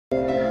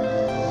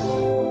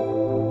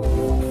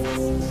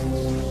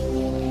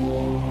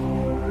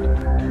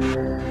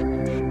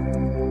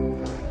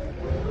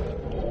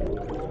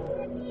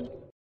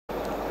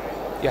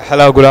Yeah,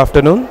 hello, good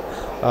afternoon.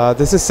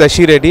 This is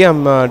Sashi Reddy.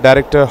 I'm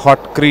Director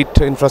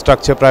Hotcrete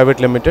Infrastructure Private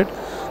Limited.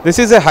 This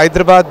is a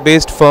Hyderabad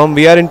based firm.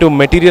 We are into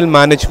material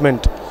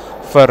management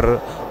for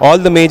all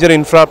the major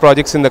infra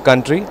projects in the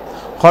country.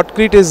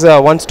 Hotcrete is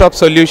a one-stop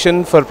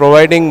solution for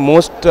providing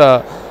most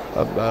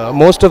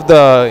of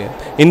the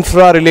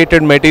infra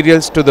related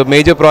materials to the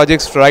major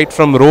projects, right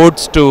from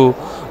roads to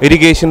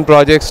irrigation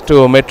projects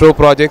to metro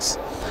projects.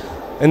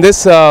 In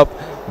this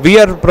we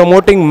are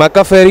promoting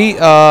McAferry.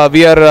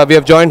 We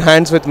have joined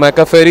hands with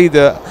McAferry,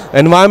 the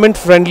environment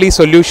friendly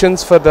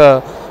solutions for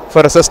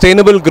a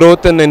sustainable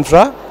growth in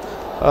infra.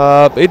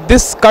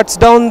 This cuts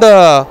down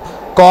the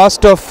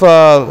cost of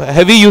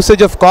heavy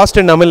usage of cost,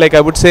 and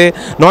I would say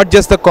not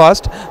just the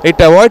cost. It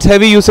avoids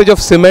heavy usage of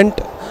cement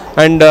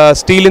and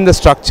steel in the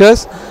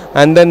structures,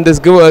 and then this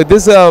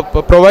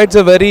provides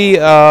a very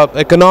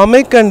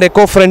economic and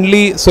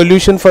eco-friendly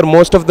solution for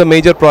most of the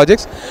major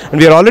projects.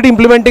 And we are already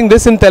implementing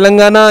this in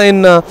Telangana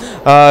in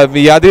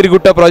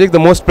Yadirigutta project, the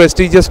most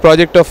prestigious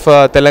project of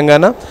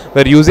Telangana.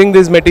 We are using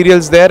these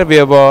materials there. We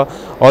have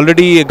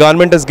already,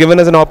 government has given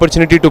us an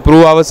opportunity to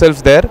prove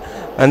ourselves there,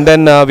 and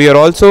then we are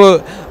also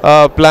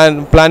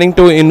planning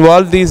to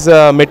involve these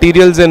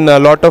materials in a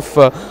lot of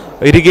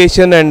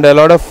irrigation and a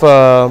lot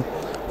of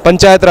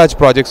Panchayat Raj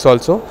projects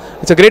also.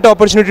 It's a great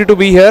opportunity to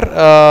be here.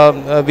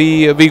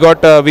 We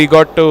got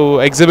to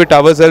exhibit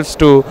ourselves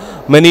to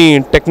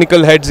many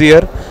technical heads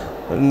here,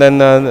 and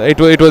then it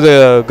was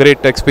a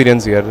great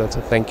experience here. That's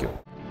it. Thank you.